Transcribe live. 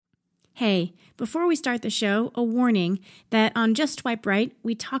Hey, before we start the show, a warning that on Just Swipe Right,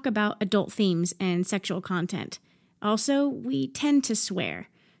 we talk about adult themes and sexual content. Also, we tend to swear.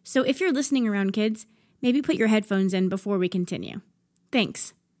 So if you're listening around kids, maybe put your headphones in before we continue.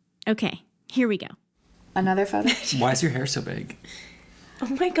 Thanks. Okay, here we go. Another photo? Why is your hair so big?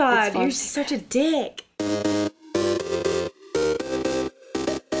 Oh my God, you're such a dick.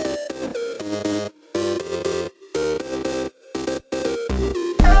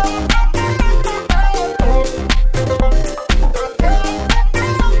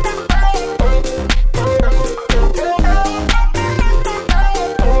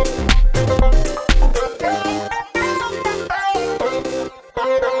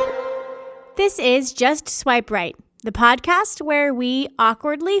 This is Just Swipe Right, the podcast where we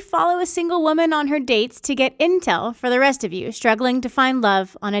awkwardly follow a single woman on her dates to get intel for the rest of you struggling to find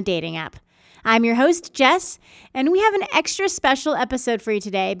love on a dating app. I'm your host, Jess, and we have an extra special episode for you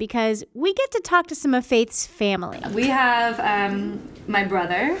today because we get to talk to some of Faith's family. We have my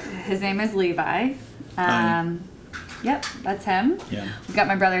brother. His name is Levi. Yep, that's him. Yeah. We've got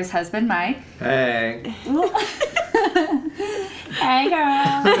my brother's husband, Mike. Hey. Hey,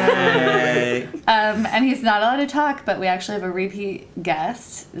 girl. Hey. And he's not allowed to talk, but we actually have a repeat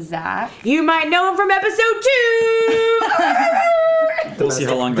guest, Zach. You might know him from episode 2! We'll see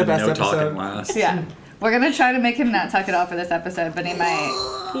how long the best no episode. talking lasts. Yeah. We're going to try to make him not talk at all for this episode, but he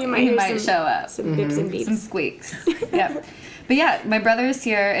might show up. Some bips and beeps. Some squeaks. Yep. But yeah, my brother's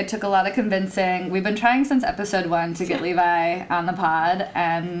here. It took a lot of convincing. We've been trying since episode 1 to get Levi on the pod,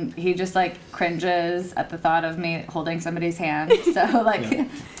 and he just cringes at the thought of me holding somebody's hand. So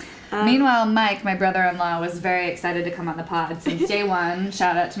meanwhile, Mike, my brother-in-law, was very excited to come on the pod since day one.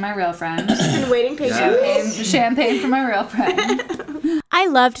 Shout out to my real friend. Been waiting patiently. Champagne for my real friend. I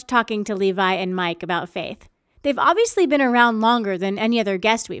loved talking to Levi and Mike about Faith. They've obviously been around longer than any other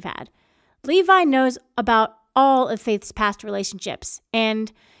guest we've had. Levi knows about all of Faith's past relationships,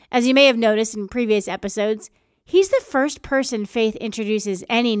 and as you may have noticed in previous episodes, he's the first person Faith introduces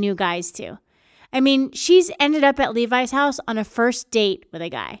any new guys to. I mean, she's ended up at Levi's house on a first date with a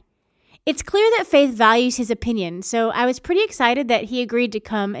guy. It's clear that Faith values his opinion, so I was pretty excited that he agreed to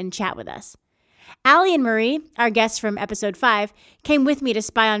come and chat with us. Allie and Marie, our guests from episode 5, came with me to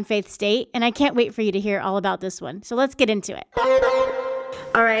spy on Faith's date, and I can't wait for you to hear all about this one, so let's get into it.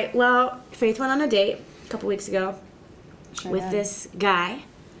 All right, well, Faith went on a date couple weeks ago with this guy.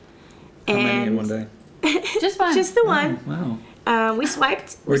 How many in one day? Just one. Just the one. Oh, wow. We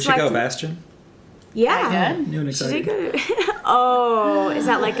swiped. Where'd you go, Bastion? Yeah. Good. New and She did exciting. good. Oh, is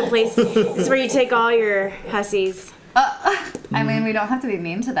that like a place? It's where you take all your hussies. I mean, we don't have to be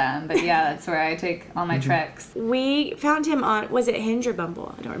mean to them, but yeah, that's where I take all my tricks. We found him on, was it Hinge or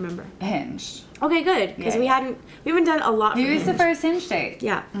Bumble? I don't remember. Hinge. Okay, good, because Yeah. we haven't done a lot. He from was the Hinge. first Hinge date.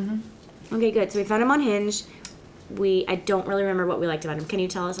 Yeah. Okay, good. So we found him on Hinge. I don't really remember what we liked about him. Can you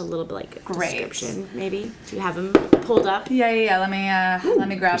tell us a little bit, like, a Great. description, maybe? Do you have him pulled up? Yeah. Let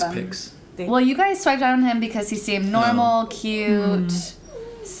me grab Just him. pics. Well, you guys swiped on him because he seemed normal, cute,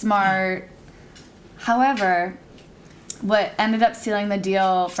 smart. However, what ended up sealing the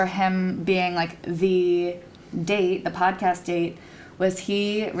deal for him being like the date, the podcast date, was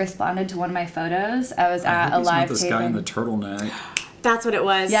he responded to one of my photos. I was at a He's not live this taping. guy in the turtleneck. That's what it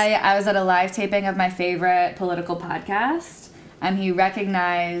was. Yeah, I was at a live taping of my favorite political podcast, and he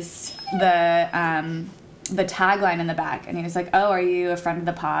recognized the tagline in the back, and he was like, "Oh, are you a friend of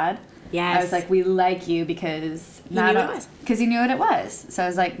the pod?" Yes. I was like, "We like you because He knew what it was. Because he knew what it was." So I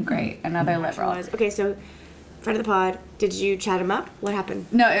was like, "Great, another It liberal." was. Okay, so friend of the pod, did you chat him up? What happened?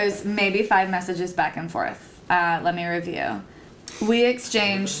 No, it was maybe 5 messages back and forth. Let me review. We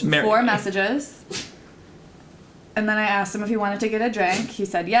exchanged Marry 4 me. messages. And then I asked him if he wanted to get a drink. He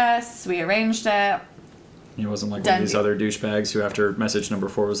said yes. We arranged it. He wasn't like one Done of these deal. other douchebags who after message number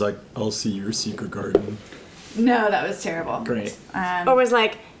 4 was like, I'll see your secret garden. No, that was terrible. Great. Or was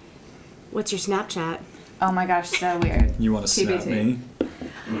like, what's your Snapchat? Oh my gosh, so weird. You want to snap TBT. me?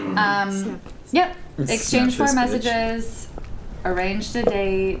 Yep. Exchanged 4 Snap this messages. Arranged a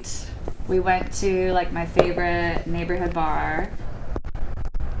date. We went to like my favorite neighborhood bar.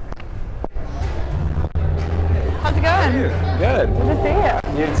 How's it going? Good. Good to see you.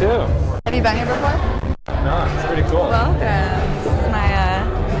 You too. Have you been here before? No, it's pretty cool. Welcome. This is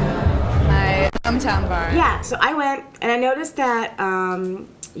my hometown bar. Yeah, so I went and I noticed that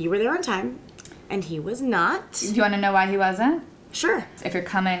you were there on time and he was not. Do you want to know why he wasn't? Sure. If you're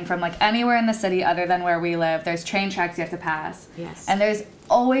coming from like anywhere in the city other than where we live, there's train tracks you have to pass. Yes. And there's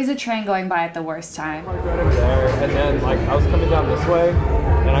always a train going by at the worst time. Right over there, and then I was coming down this way,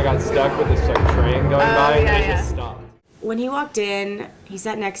 and I got stuck with this train going by, and it just stopped. when he walked in, he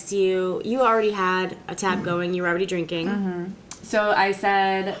sat next to you. You already had a tap going. You were already drinking. So I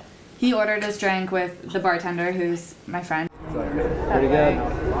said he ordered his drink with the bartender, who's my friend. Pretty good.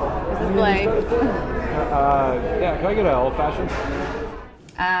 This is Blake. Yeah, can I get an old fashioned?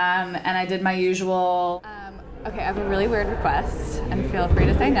 And I did my usual. Okay, I have a really weird request, and feel free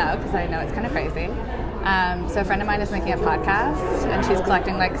to say no because I know it's kind of crazy. So a friend of mine is making a podcast, and she's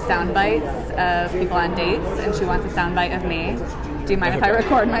collecting like sound bites of people on dates, and she wants a sound bite of me. Do you mind if I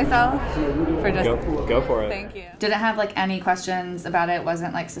record myself? For just Go for it. Thank you. Didn't have like any questions about it.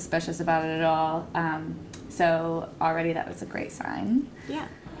 Wasn't like suspicious about it at all. So already that was a great sign. Yeah.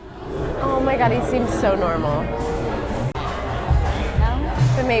 Oh my god, he seems so normal.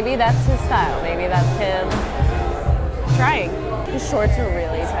 But maybe that's his style. Maybe that's him trying. His shorts are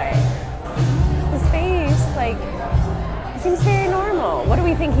really tight. His face, like, he seems very normal. What do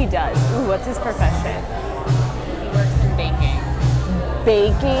we think he does? Ooh, what's his profession? He works in baking.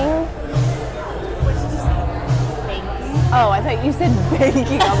 Baking? What did you say? Baking? Oh, I thought you said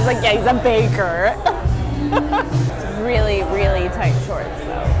baking. I was like, yeah, he's a baker. Really, really tight shorts,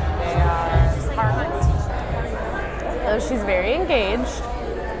 though. They are Carhartt t-shirts. Oh, she's very engaged.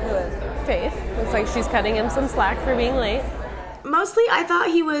 Who is Faith. Looks like she's cutting him some slack for being late. Mostly, I thought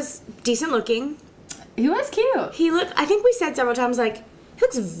he was decent looking. He was cute. He looked, I think we said several times, like, he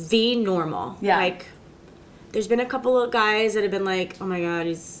looks normal. Yeah. Like, there's been a couple of guys that have been like, oh my god,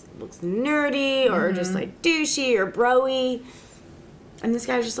 he looks nerdy, or just like douchey, or bro-y. And this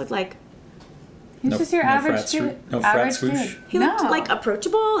guy just looked like, He's just your average frat kid. no frat average swoosh. kid. he looked like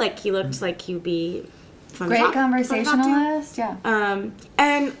approachable, like he looked like he'd be fun to Great talk- fun to talk to. conversationalist. Yeah.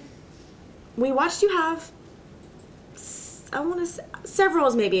 And we watched you have, I want to say, several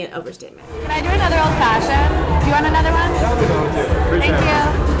is maybe an overstatement. Can I do another old fashioned? Do you want another one? Thank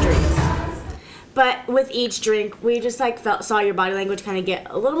you. But with each drink, we just like saw your body language kind of get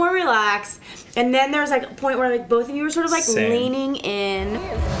a little more relaxed. And then there was like a point where like both of you were sort of like Same. leaning in.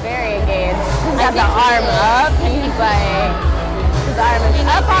 Very engaged. He's got the arm up, and he's like, his arm is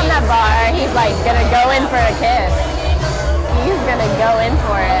up on that bar. He's like gonna go in for a kiss. He's gonna go in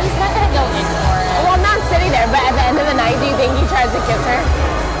for it. He's not gonna go in for it. Well, I'm not sitting there, but at the end of the night, do you think he tries to kiss her?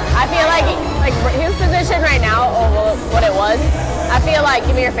 I feel like his position right now, or what it was, I feel like,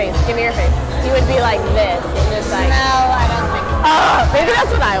 give me your face, give me your face. He would be like this, and just like, No, I don't think so. oh, maybe that's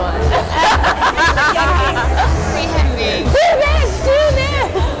what I want. See him being. Do this, do this.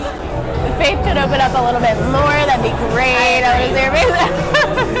 If Faith could open up a little bit more, that'd be great. I was there,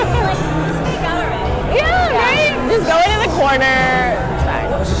 yeah, right? Just go into the corner. It's fine.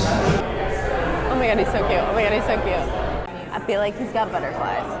 Oh my god, he's so cute. Oh my god, he's so cute. I feel like he's got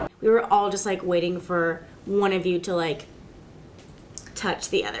butterflies. We were all just like waiting for one of you to like touch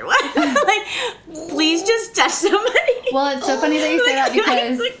the other one. Like, please just touch somebody. Well, it's so funny that you say that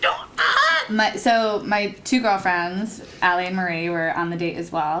because like, don't. my two girlfriends, Allie and Marie, were on the date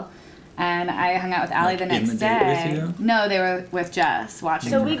as well. And I hung out with Allie Like the in next the date day. with you? No, they were with Jess watching.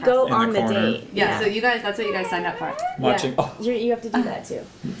 So them we across go the- In the on the corner. date. Yeah, so you guys, that's what you guys signed up for. Watching, oh, You have to do that too.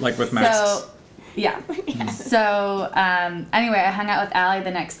 like with masks. So, yeah. So, anyway, I hung out with Allie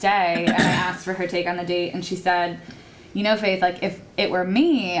the next day, and I asked for her take on the date, and she said, you know, Faith, like, if it were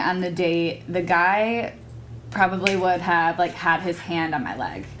me on the date, the guy probably would have, like, had his hand on my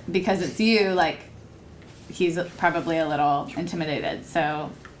leg. Because it's you, like, he's probably a little intimidated,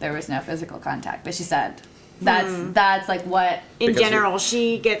 so there was no physical contact. But she said, that's like, what... In Because general,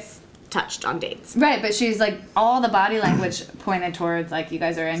 she gets touched on dates. Right, but she's, like, all the body language pointed towards, like, you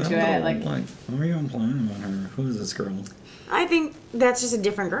guys are into it, like... why are you implying on her? Who is this girl? I think that's just a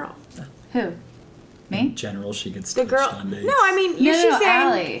different girl. Who? Me? In general, she gets The touched girl. on dates. No, I mean, No, she's saying.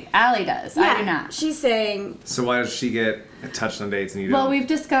 Allie. Allie does. I do not. She's saying. So why does she get touched on dates and you Well, don't? we've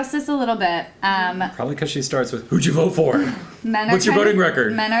discussed this a little bit. Probably because she starts with, who'd you vote for? Men are What's your kind voting of-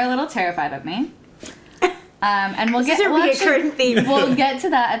 record? Men are a little terrified of me. And we'll This get is a we'll actually- reoccurring theme. We'll get to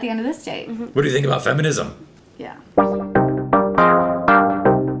that at the end of this date. What do you think about feminism? Yeah.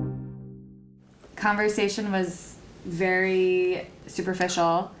 Conversation was very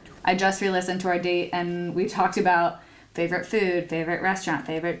superficial. I just re-listened to our date and we talked about favorite food, favorite restaurant,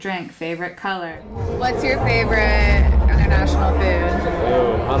 favorite drink, favorite color. What's your favorite international food?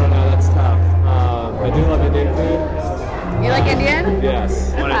 Oh, I don't know. That's tough. I do love Indian food. You like Indian?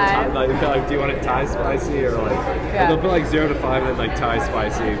 Yes. Want it Five. like, do you want it Thai spicy or like? Yeah. They'll put like 0 to 5 and then like Thai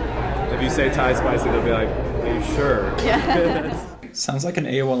spicy. If you say Thai spicy, they'll be like, "Are you sure?" Yeah. Sounds like an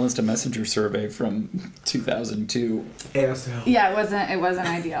AOL Instant Messenger survey from 2002. ASL. Yeah, it wasn't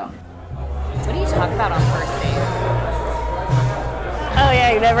ideal. What do you talk about on first dates? Oh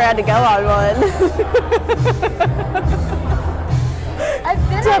yeah, you never had to go on one. I've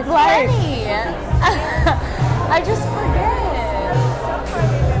been Tough on life. plenty. I just forget.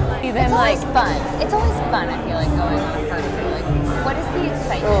 Even It's like, always fun. It's always fun, I feel like, going on a first date. Like, what is the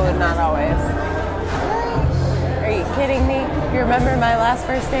excitement? oh, not always. Are you kidding me? You remember my last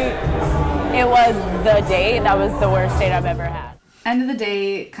first date? It was the date. That was the worst date I've ever had. End of the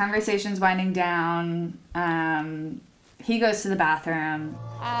date, conversation's winding down. He goes to the bathroom.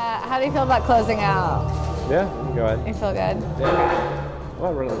 How do you feel about closing out? Yeah, go ahead. You feel good? Yeah.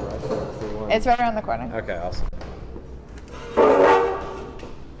 Well, really right. It's right around the corner. Okay, awesome.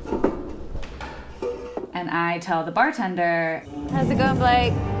 And I tell the bartender, How's it going,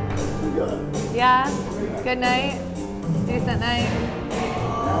 Blake? Yeah? Good night? Decent night?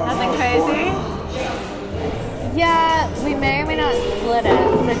 Nothing crazy? Yeah, we may or may not split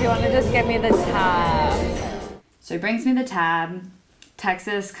it. So if you want to just give me the tab. so he brings me the tab.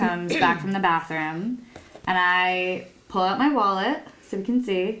 Texas comes back from the bathroom, and I pull out my wallet so we can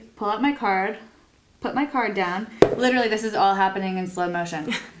see, pull out my card, put my card down. Literally, this is all happening in slow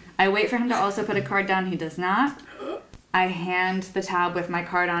motion. I wait for him to also put a card down. He does not. I hand the tab with my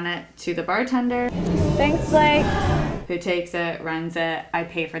card on it to the bartender, Thanks, Blake. who takes it, runs it. I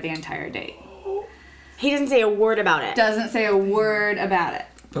pay for the entire date. He doesn't say a word about it. Doesn't say a word about it.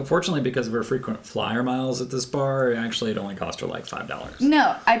 But fortunately, because of her frequent flyer miles at this bar, actually it only cost her like $5.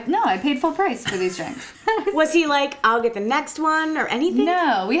 No, I paid full price for these drinks. Was he like, I'll get the next one or anything?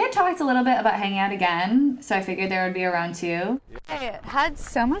 No, we had talked a little bit about hanging out again, so I figured there would be a round two. I had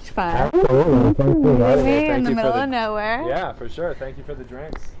so much fun. Absolutely. Thanks for inviting me. Me in Thank the you middle for of nowhere. Yeah, for sure. Thank you for the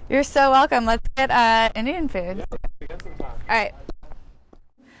drinks. You're so welcome. Let's get Indian food. All right.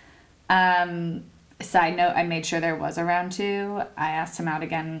 Side note, I made sure there was a round two. I asked him out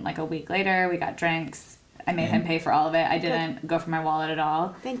again like a week later. We got drinks. I made him pay for all of it. I didn't go for my wallet at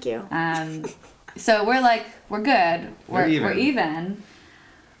all. Thank you. So we're good. We're even.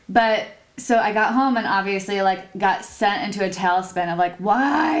 But so I got home and obviously like got sent into a tailspin of like,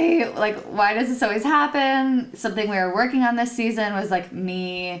 why does this always happen? Something we were working on this season was like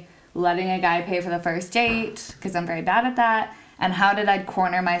me letting a guy pay for the first date because I'm very bad at that. And how did I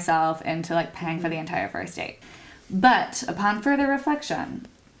corner myself into like paying for the entire first date? But upon further reflection,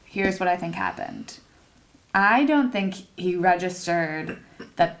 here's what I think happened. I don't think he registered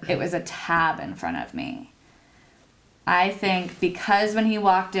that it was a tab in front of me. I think because when he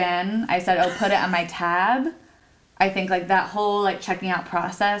walked in, I said, oh, put it on my tab. I think like that whole like checking out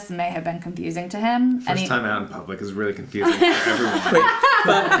process may have been confusing to him. First time out in public is really confusing for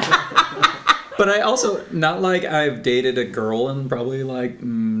everyone. But I also, not like I've dated a girl in probably like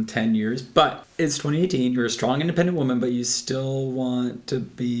 10 years, but it's 2018. You're a strong, independent woman, but you still want to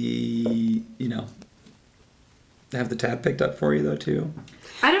be, have the tab picked up for you though too.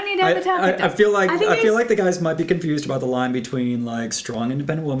 I don't need to have the tab picked I up. feel like the guys might be confused about the line between like strong,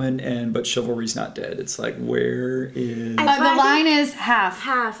 independent woman but chivalry's not dead. It's like, where is? The line is half.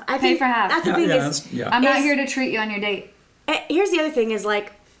 Half. I Pay think for half. That's the thing I'm not here to treat you on your date. Here's the other thing is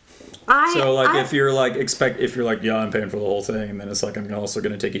like, if you're like, yeah, I'm paying for the whole thing, and then it's like, I'm also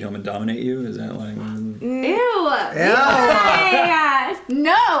going to take you home and dominate you. Is that like? Ew. Yeah.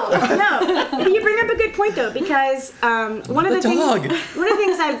 No. But you bring up a good point though, because one of the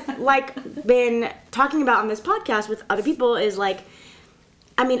things I've like been talking about on this podcast with other people is like,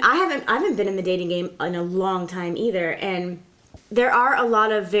 I mean, I haven't been in the dating game in a long time either, and there are a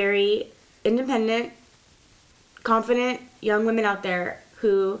lot of very independent, confident young women out there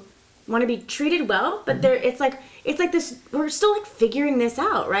who want to be treated well, but it's like this, we're still like figuring this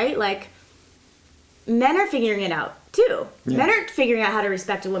out, right? Like men are figuring it out too. Yeah. Men are figuring out how to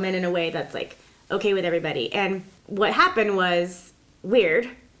respect a woman in a way that's like okay with everybody. And what happened was weird.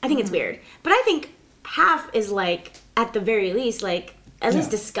 I think it's weird, but I think half is like, at the very least, like at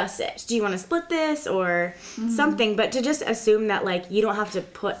least discuss it. Do you want to split this or something? But to just assume that like you don't have to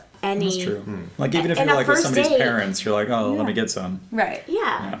put any. That's true. Like even if and you're a like with first somebody's date- parents, you're like, oh, let me get some. Right.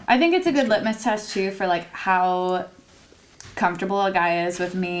 Yeah. I think it's a good litmus test too for like how comfortable a guy is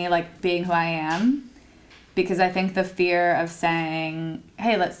with me like being who I am, because I think the fear of saying,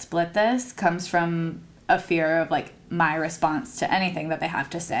 hey, let's split this comes from a fear of like my response to anything that they have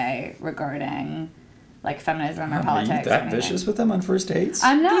to say regarding like feminism or politics. Are you that vicious with them on first dates?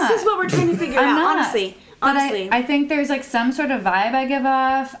 I'm not. This is what we're trying to figure I'm out, not. honestly. But Honestly. I think there's like some sort of vibe I give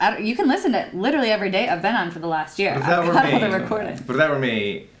off. You can listen to literally every date I've been on for the last year. But if that I've were got all me, the recording. but if that were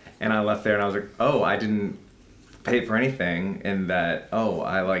me, and I left there and I was like, oh, I didn't pay for anything, and that, oh,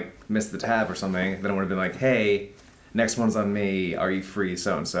 I like missed the tab or something, then I would have been like, hey, next one's on me. Are you free,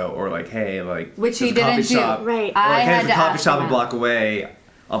 so and so? Or like, hey, like, Which he there's a coffee didn't do. shop. Right. Or I like, hey, had there's a to coffee ask shop him a block away.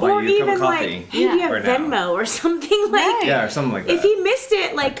 I'll buy Or you a cup even of coffee. like, hey, do you have right now. Venmo or something like? Yeah, or something like that. If he missed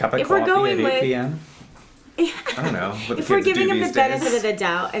it, like, Cup of if we're coffee going at 8 with, p.m. I don't know. What the if we're kids do giving him the these benefit days. of the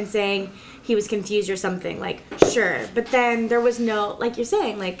doubt and saying he was confused or something, like, sure. But then there was no, like you're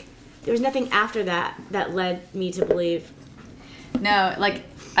saying, like, there was nothing after that that led me to believe. No, like,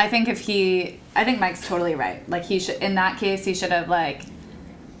 I think Mike's totally right. Like, he should, in that case, he should have, like,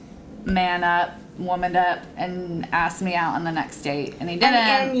 man up, womaned up, and asked me out on the next date. And he didn't.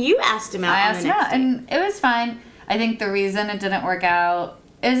 And you asked him out I on asked the him next out, date. and it was fine. I think the reason it didn't work out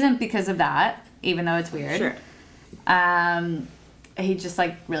isn't because of that, even though it's weird. Sure. He just,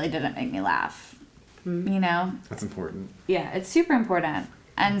 like, really didn't make me laugh. You know? That's important. Yeah, it's super important.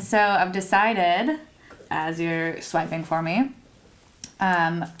 And so I've decided, as you're swiping for me,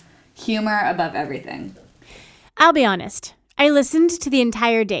 humor above everything. I'll be honest. I listened to the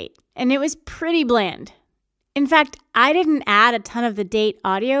entire date, and it was pretty bland. In fact, I didn't add a ton of the date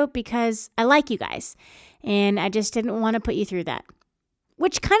audio because I like you guys, and I just didn't want to put you through that.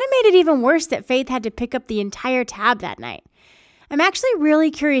 Which kind of made it even worse that Faith had to pick up the entire tab that night. I'm actually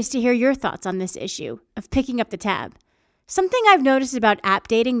really curious to hear your thoughts on this issue of picking up the tab. Something I've noticed about app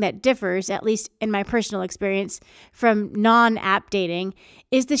dating that differs, at least in my personal experience, from non-app dating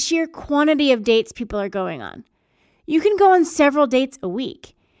is the sheer quantity of dates people are going on. You can go on several dates a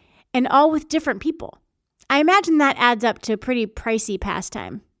week, and all with different people. I imagine that adds up to a pretty pricey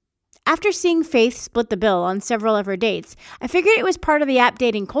pastime. After seeing Faith split the bill on several of her dates, I figured it was part of the app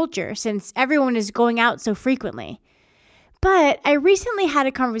dating culture since everyone is going out so frequently. But I recently had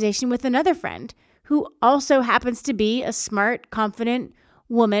a conversation with another friend who also happens to be a smart, confident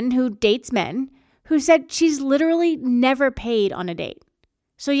woman who dates men, who said she's literally never paid on a date.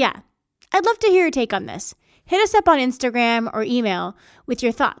 So yeah, I'd love to hear your take on this. Hit us up on Instagram or email with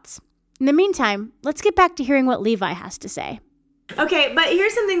your thoughts. In the meantime, let's get back to hearing what Levi has to say. Okay, but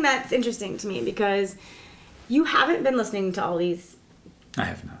here's something that's interesting to me because you haven't been listening to all these I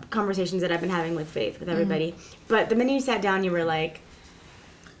have not. conversations that I've been having with Faith, with everybody. But the minute you sat down, you were like,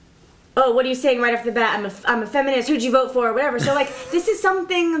 oh, what are you saying right off the bat? I'm a feminist. Who'd you vote for? Whatever. So, like, this is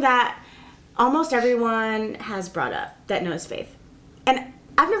something that almost everyone has brought up that knows Faith. And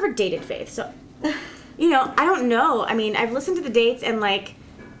I've never dated Faith, so, you know, I don't know. I mean, I've listened to the dates, and, like,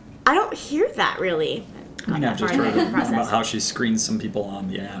 I don't hear that, really. I mean, I've just Far in heard the process. about how she screens some people on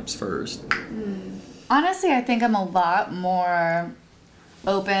the apps first. Honestly, I think I'm a lot more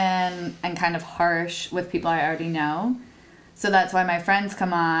open and kind of harsh with people I already know. So that's why my friends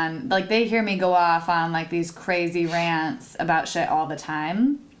come on. Like, they hear me go off on, like, these crazy rants about shit all the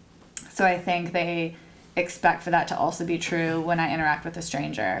time. So I think they expect for that to also be true when I interact with a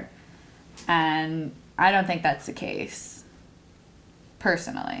stranger. And I don't think that's the case,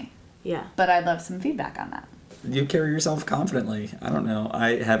 personally. Yeah. But I'd love some feedback on that. You carry yourself confidently. I don't know.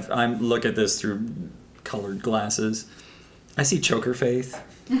 I look at this through colored glasses. I see Choker Faith.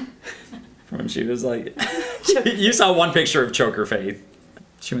 When she was like, you saw one picture of Choker Faith.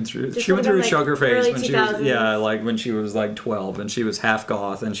 She went through a choker phase when she was when she was like 12 and she was half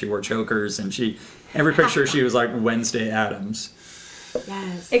goth and she wore chokers and every picture she was like Wednesday Addams.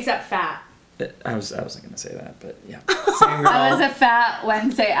 Yes. Except fat. I wasn't gonna say that, but yeah. Same girl. I was a fat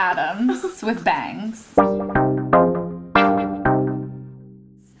Wednesday Addams with bangs.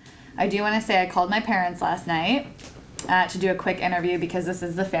 I do want to say I called my parents last night to do a quick interview because this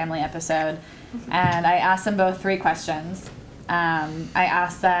is the family episode, and I asked them both 3 questions. I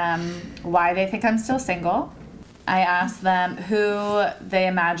asked them why they think I'm still single. I asked them who they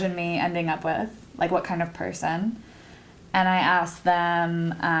imagine me ending up with, like what kind of person. And I asked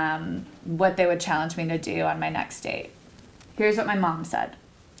them what they would challenge me to do on my next date. Here's what my mom said.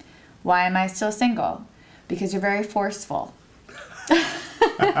 Why am I still single? Because you're very forceful.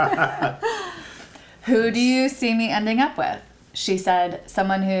 Who do you see me ending up with? She said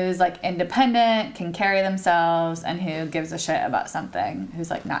someone who's like independent, can carry themselves, and who gives a shit about something, who's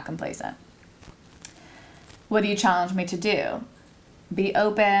like not complacent. What do you challenge me to do? Be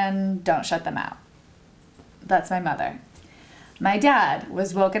open, don't shut them out. That's my mother. My dad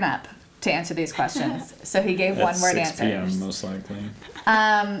was woken up to answer these questions, so he gave one-word answers. 6 p.m. most likely.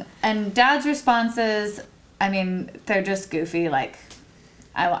 And Dad's responses, I mean, they're just goofy, like,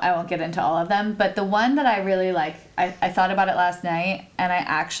 I won't get into all of them, but the one that I really like, I thought about it last night, and I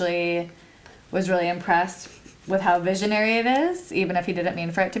actually was really impressed with how visionary it is, even if he didn't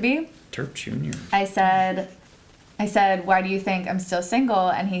mean for it to be. Terp Jr. I said, why do you think I'm still single?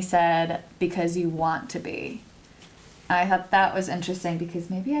 And he said, because you want to be. And I thought that was interesting because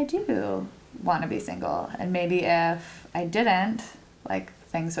maybe I do want to be single. And maybe if I didn't, like,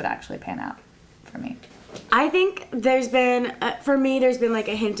 things would actually pan out for me. I think there's been, for me, there's been like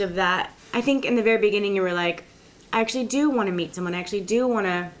a hint of that. I think in the very beginning you were like, I actually do want to meet someone. I actually do want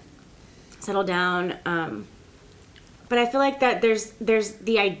to settle down. But I feel like that there's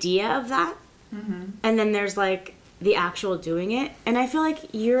the idea of that. And then there's like the actual doing it. And I feel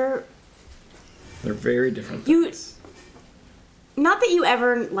like They're very different things. Not that you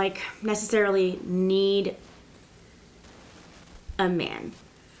ever like necessarily need a man.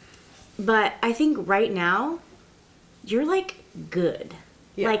 But I think right now, you're, like, good.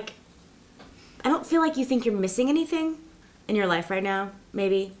 Yeah. Like, I don't feel like you think you're missing anything in your life right now,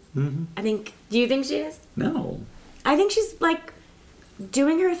 maybe. Do you think she is? No. I think she's, like,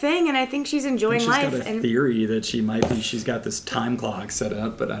 doing her thing, and I think she's enjoying life. She's got a theory that she might be, she's got this time clock set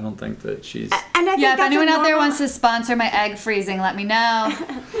up, but I don't think that she's... And I think if anyone out there wants to sponsor my egg freezing, let me know.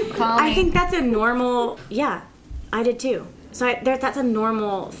 Call me. I think that's a normal... Yeah, I did too. So that's a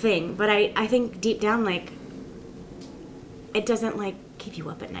normal thing, but I think deep down, like, it doesn't, like, keep you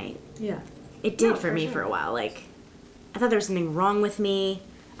up at night. Yeah. It did for me for a while. Like, I thought there was something wrong with me.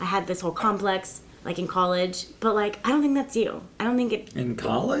 I had this whole complex, like, in college. But, like, I don't think that's you. I don't think it... In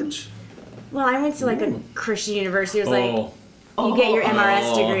college? Well, I went to, like, a Christian university. It was like, you get your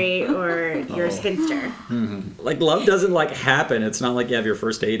MRS degree or you're a spinster. Like, love doesn't, like, happen. It's not like you have your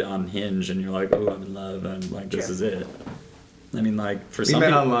first date on Hinge and you're like, oh, I'm in love, and, like, this is it. I mean, like, for some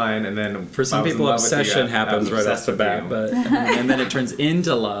people... We met online, and then... For some people, obsession happens right off the bat, but... and then it turns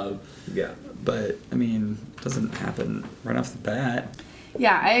into love. Yeah. But, I mean, it doesn't happen right off the bat.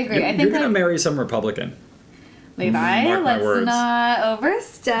 Yeah, I agree. I think you're going to marry some Republican. Levi, Mark my let's words. not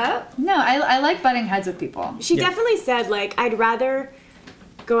overstep. No, I like butting heads with people. She definitely said, like, I'd rather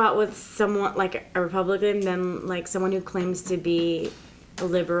go out with someone, like, a Republican than, like, someone who claims to be a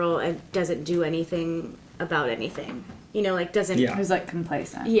liberal and doesn't do anything about anything. You know, like, doesn't... Who's, like,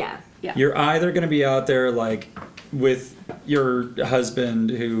 complacent. Yeah. You're either going to be out there, like, with your husband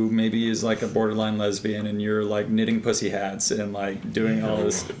who maybe is, like, a borderline lesbian, and you're, like, knitting pussy hats and, like, doing all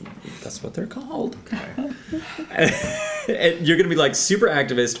this... That's what they're called. Okay. And you're going to be, like, super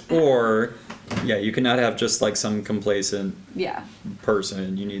activist, or, yeah, you cannot have just, like, some complacent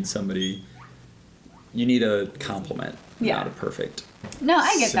person. You need somebody... You need a compliment, not a perfect... No,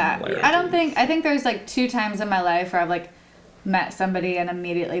 I get that. I think there's like 2 times in my life where I've like met somebody and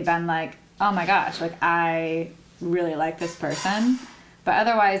immediately been like, oh my gosh, like I really like this person. But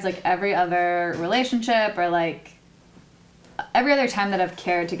otherwise, like every other relationship or like every other time that I've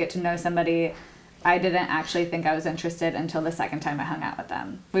cared to get to know somebody, I didn't actually think I was interested until the second time I hung out with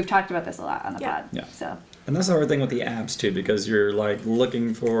them. We've talked about this a lot on the pod. Yeah. So. And that's the hard thing with the apps too, because you're like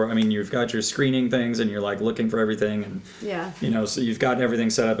looking for, I mean, you've got your screening things and you're like looking for everything, and you know, so you've got everything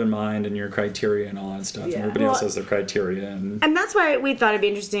set up in mind and your criteria and all that stuff. And everybody else has their criteria, and that's why we thought it'd be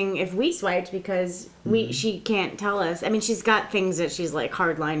interesting if we swiped, because she can't tell us. I mean, she's got things that she's like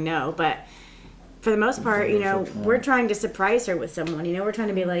hardline no, but for the most part, you know, we're trying to surprise her with someone. You know, we're trying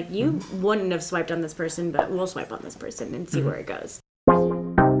to be like, you wouldn't have swiped on this person, but we'll swipe on this person and see where it goes.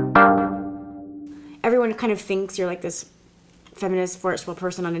 Everyone kind of thinks you're like this feminist, forceful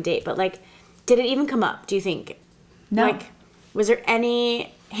person on a date, but like, did it even come up, do you think? No. Like, was there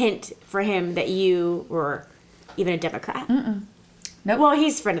any hint for him that you were even a Democrat? Nope. Well,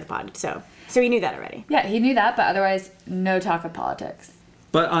 he's a friend of the pod, so he knew that already. Yeah, he knew that, but otherwise, no talk of politics.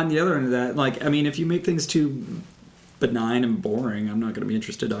 But on the other end of that, like, I mean, if you make things too benign and boring, I'm not going to be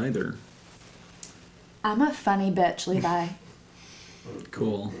interested either. I'm a funny bitch, Levi.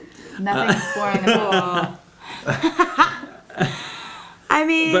 Cool. Nothing's boring at all. I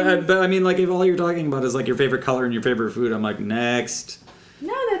mean... But I mean, like, if all you're talking about is, like, your favorite color and your favorite food, I'm like, next.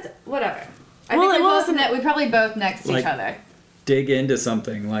 No, that's... Whatever. I think we probably both next to each other. Dig into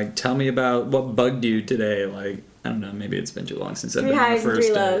something. Like, tell me about what bugged you today. Like, I don't know, maybe it's been too long since I've been on the first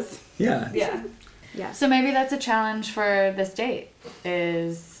 3 highs and 3 date. lows. Yeah. Yeah. So maybe that's a challenge for this date,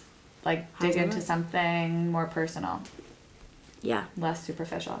 is, like, dig into something more personal. Yeah. Less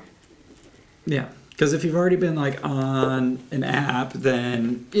superficial. Yeah. Because if you've already been, like, on an app,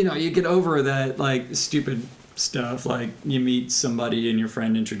 then, you know, you get over that, like, stupid stuff. Like, you meet somebody and your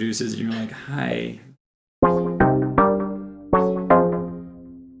friend introduces you, and you're like, hi.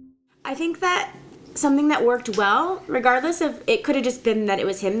 I think that something that worked well, regardless of, it could have just been that it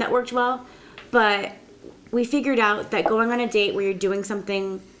was him that worked well, but we figured out that going on a date where you're doing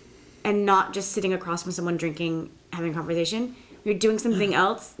something and not just sitting across from someone drinking, having a conversation, you're doing something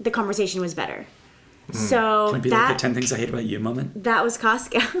else, the conversation was better. So Can it be like the 10 things I hate about you moment? That was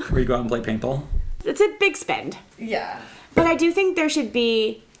Costco. Where you go out and play paintball? It's a big spend. Yeah. But I do think there should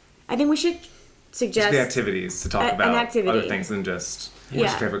be I think we should suggest Just the activities to talk an about activity. other things than just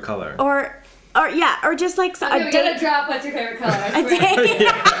what's your favorite color. or just like Okay, a we date. gotta drop what's your favorite color. A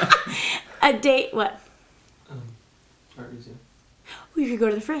date. A date. What? Art museum. We could go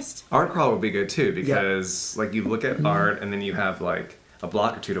to the Frist. Art crawl would be good too because like you look at art and then you have like a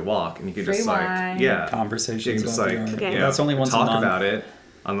block or two to walk and you can just Free like wine. Conversations you can just about like the art. Okay. you know, That's only once a talk month. about it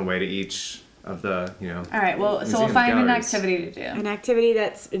on the way to each of the All right, well, so we'll museum find an galleries. activity to do. An activity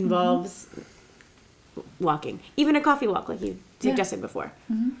that involves walking, even a coffee walk, like you suggested before.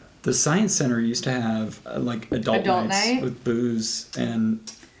 The Science Center used to have like adult Adult nights night? with booze,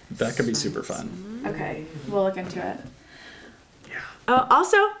 and that could be super fun. Okay, we'll look into it.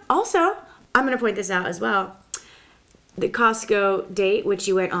 Also, I'm going to point this out as well. The Costco date, which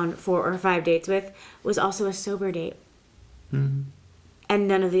you went on 4 or 5 dates with, was also a sober date. And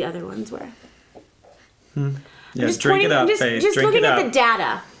none of the other ones were. Yeah, drink it up, Faith. Just Drink looking it at up. the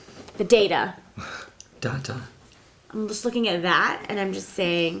data. The data. Data. I'm just looking at that, and I'm just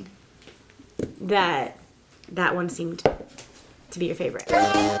saying that that one seemed to be your favorite.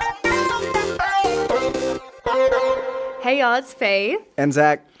 Hey y'all, it's Faith. And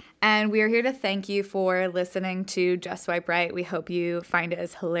Zach. And we are here to thank you for listening to Just Swipe Right. We hope you find it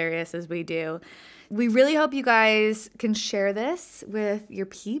as hilarious as we do. We really hope you guys can share this with your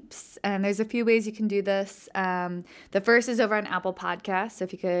peeps. And there's a few ways you can do this. The first is over on Apple Podcasts. So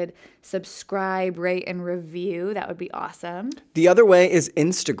if you could subscribe, rate, and review, that would be awesome. The other way is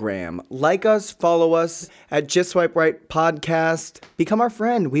Instagram. Like us, follow us at Just Swipe Right Podcast. Become our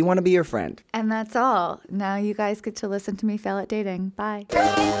friend. We want to be your friend. And that's all. Now you guys get to listen to me fail at dating. Bye.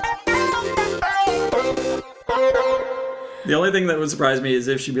 The only thing that would surprise me is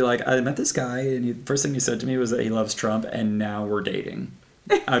if she'd be like, I met this guy, and first thing he said to me was that he loves Trump, and now we're dating.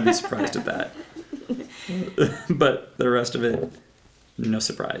 I'd be surprised at that. But the rest of it, no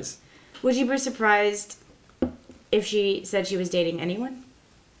surprise. Would you be surprised if she said she was dating anyone?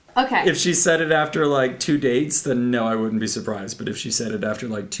 Okay. If she said it after like 2 dates, then no, I wouldn't be surprised. But if she said it after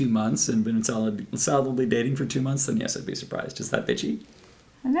like 2 months and been solidly dating for 2 months, then yes, I'd be surprised. Is that bitchy?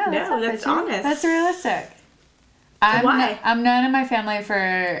 No, that's honest. That's realistic. Why? I'm known in my family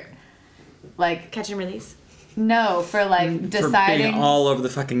for, like... Catch and release? No, for, like, deciding... For being all over the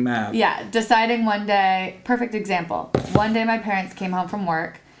fucking map. Yeah, deciding one day... Perfect example. One day my parents came home from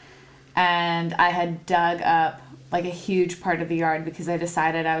work, and I had dug up, like, a huge part of the yard because I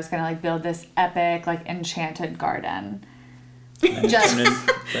decided I was going to, like, build this epic, like, enchanted garden. Just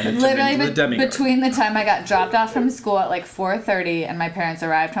literally between the time I got dropped off from school at, like, 4:30 and my parents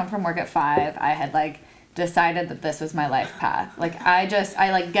arrived home from work at 5, I had, like... decided that this was my life path. Like I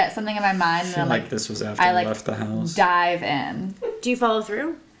like get something in my mind and I'm like this was after I left the house. Dive in. Do you follow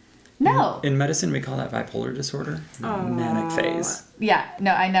through? No. In medicine we call that bipolar disorder. Manic phase. Yeah.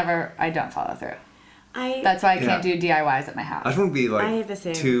 No, I don't follow through. That's why I can't do DIYs at my house. I just want to be like I have the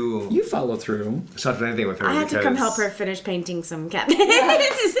same. too. You follow through. Not doing anything with her. I had to come help her finish painting some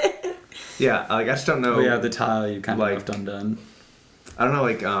cabinets. Yeah, like I just don't know. Oh yeah, the tile you kind of left undone. I don't know,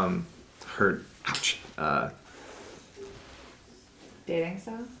 like her. Ouch. Dating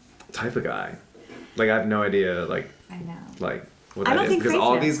stuff? Type of guy. Like I have no idea. Like I know. Like what I that don't is think because Faith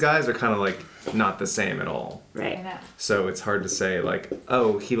all knows. these guys are kind of like not the same at all. Right. I know. So it's hard to say like,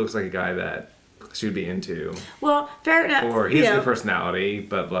 oh, he looks like a guy that she would be into, Well, fair enough. or he has a personality.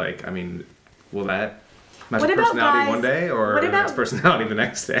 But like, I mean, will that match What his about personality guys- one day, or what about- his personality the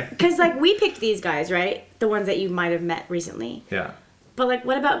next day? Because, like, we picked these guys, right? The ones that you might have met recently. Yeah. But, like,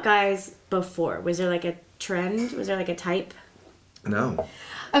 what about guys before? Was there, like, a trend? Was there, like, a type? No.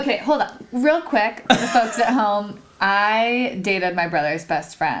 Okay, hold on. Real quick, for the folks at home, I dated my brother's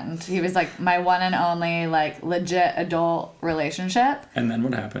best friend. He was like my one and only like legit adult relationship. And then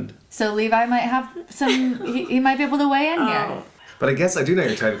what happened? So Levi might have some, he might be able to weigh in here. But I guess I do know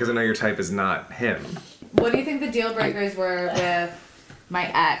your type because I know your type is not him. What do you think the deal breakers were with my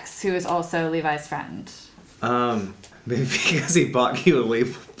ex, who is also Levi's friend? Maybe because he bought you a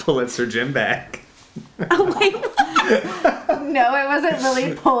Lee Pulitzer gym bag. Oh, wait. No, it wasn't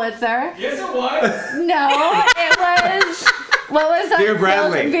Lily Pulitzer. Yes, it was. No, it was. What was that? Vera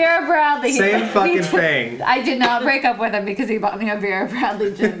Bradley. Vera Bradley. Same fucking thing. I did not break up with him because he bought me a Vera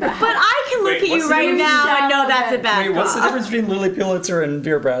Bradley gym bag. But I can look at you right now and know that's a bad Wait, what's the call. difference between Lily Pulitzer and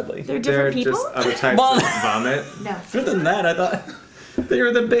Vera Bradley? They're different people? just other types of vomit. No. Other than that, I thought they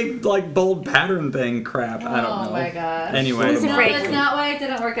were the big, like, bold pattern thing crap. I don't know. Oh my gosh. Anyway, He's No, afraid. that's not why it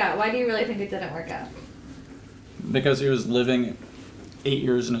didn't work out. Why do you really think it didn't work out? because he was living 8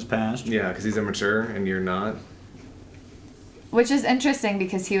 years in his past. Yeah, because he's immature and you're not. Which is interesting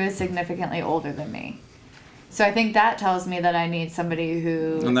because he was significantly older than me. So I think that tells me that I need somebody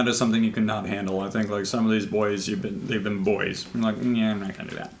who... And that is something you cannot handle. I think like some of these boys, they've been boys. I'm like, yeah, I'm not gonna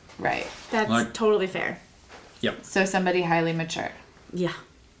do that. Right. That's Like- totally fair. Yep. So somebody highly mature. Yeah.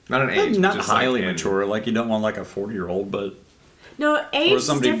 Not an age. Not just highly like in- mature. Like you don't want like a 40-year-old, but No, age is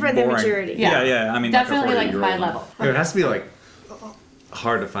somebody different than boring. maturity. Yeah. I mean, Definitely like like a my 40-year-old. level. It has to be like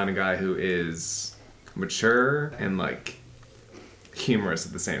hard to find a guy who is mature and like humorous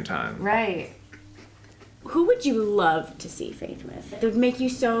at the same time. Right. Who would you love to see Faith with? That would make you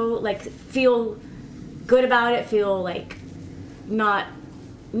so like feel good about it, feel like not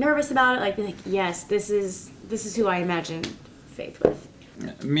nervous about it, like be like, yes, this is who I imagine Faith with.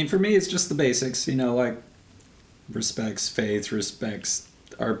 I mean, for me, it's just the basics. You know, like respects Faith, respects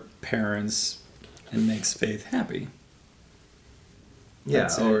our parents, and makes Faith happy. Yeah,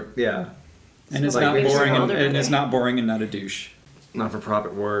 That's or it. yeah. And it's Like, not makes your boring, older and it's not boring and not a douche. Not for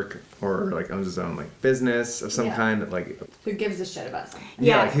profit work or like owns his own like business of some Yeah. kind. Like Who gives a shit about something?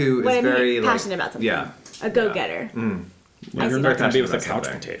 yeah, like who is when very you're like, passionate about something. Yeah. A go-getter. Mm. Well, you're Very not going to be passionate with a about couch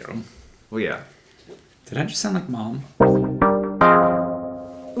something. potato. Well, yeah. Did I just sound like mom?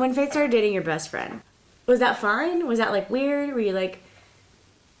 When Faith started dating your best friend, was that fine? Was that like weird? Were you like,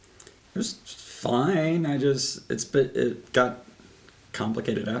 It was fine. It got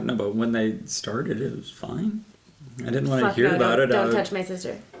complicated out. No, but when they started, it was fine. I didn't want to fuck hear no, about don't, it. don't touch my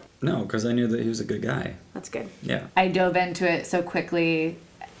sister? No, because I knew that he was a good guy. That's good. Yeah. I dove into it so quickly,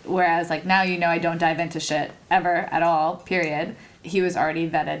 whereas like now I don't dive into shit ever at all, period. He was already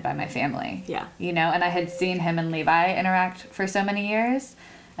vetted by my family. Yeah. You know, and I had seen him and Levi interact for so many years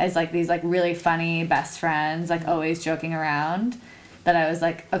as like these like really funny best friends, like always joking around, that I was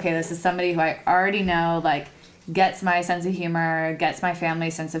like, okay, this is somebody who I already know, like gets my sense of humor, gets my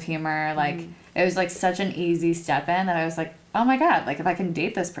family's sense of humor. Like it was like such an easy step in that I was like, oh my God, like if I can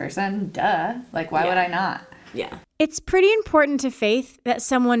date this person, duh. Like why would I not? Yeah. It's pretty important to Faith that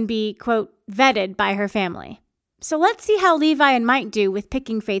someone be, quote, vetted by her family. So let's see how Levi and Mike do with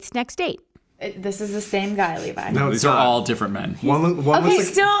picking Faith's next date. This is the same guy, Levi. No, These are all different men. One Okay, was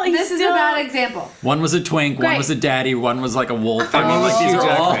like, this is a bad example. One was a twink, one Great. was a daddy, one was like a wolf. I mean, like these Hugh are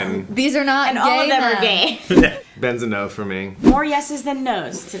all- Jackman. These are not And gay all of them men. are gay. Ben's a no for me. More yeses than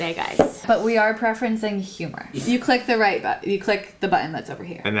nos today, guys. But we are preferencing humor. You click the right button. You click the button that's over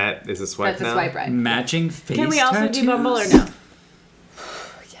here. And that is a swipe That's now? a swipe right. Matching face Can we also tattoos? do Bumble or no?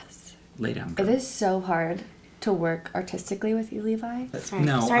 Yes. Lay down. It is so hard to work artistically with you, Levi. Sorry,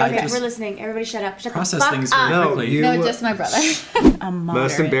 No, sorry, I Faith, just we're listening. Everybody shut up. Shut process the fuck things up. very No, quickly. you. No, just my brother. I'm Most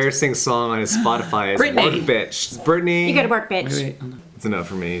moderate. embarrassing song on his Spotify is Britney. Work Bitch. It's Britney. You gotta work, bitch. Wait, hold on. It's a no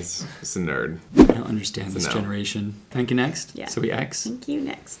for me. He's a nerd. I don't understand this no. generation. Thank you, next. Yeah. So we X. Thank you.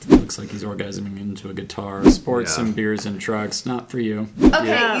 Next. Looks like he's orgasming into a guitar. Sports Yeah. and beers and trucks. Not for you. Okay,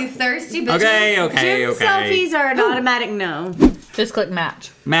 Yeah. you thirsty bitches. Okay. Gym selfies are an automatic no. Just click match.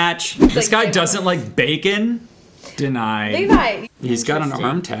 Match. This guy like- doesn't like bacon. Denied. Levi. He's got an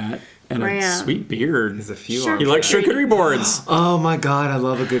arm tat and a Yeah. sweet beard. There's a few Sure. on He likes there. charcuterie boards. Oh my god, I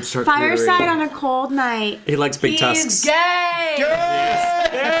love a good charcuterie. Fireside on a cold night. He likes big tusks. He's gay.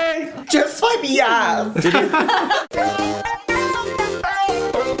 Just swipe yes.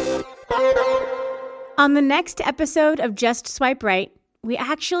 On the next episode of Just Swipe Right, we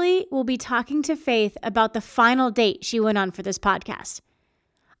actually will be talking to Faith about the final date she went on for this podcast.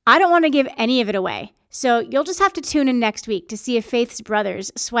 I don't want to give any of it away, so you'll just have to tune in next week to see if Faith's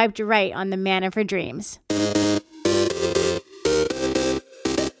brothers swiped right on the man of her dreams.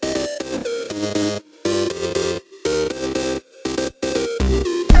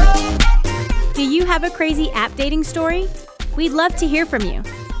 Do you have a crazy app dating story? We'd love to hear from you.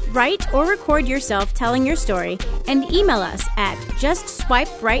 Write or record yourself telling your story and email us at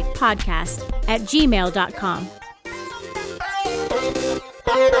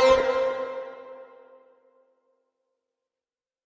justswiperightpodcast@gmail.com.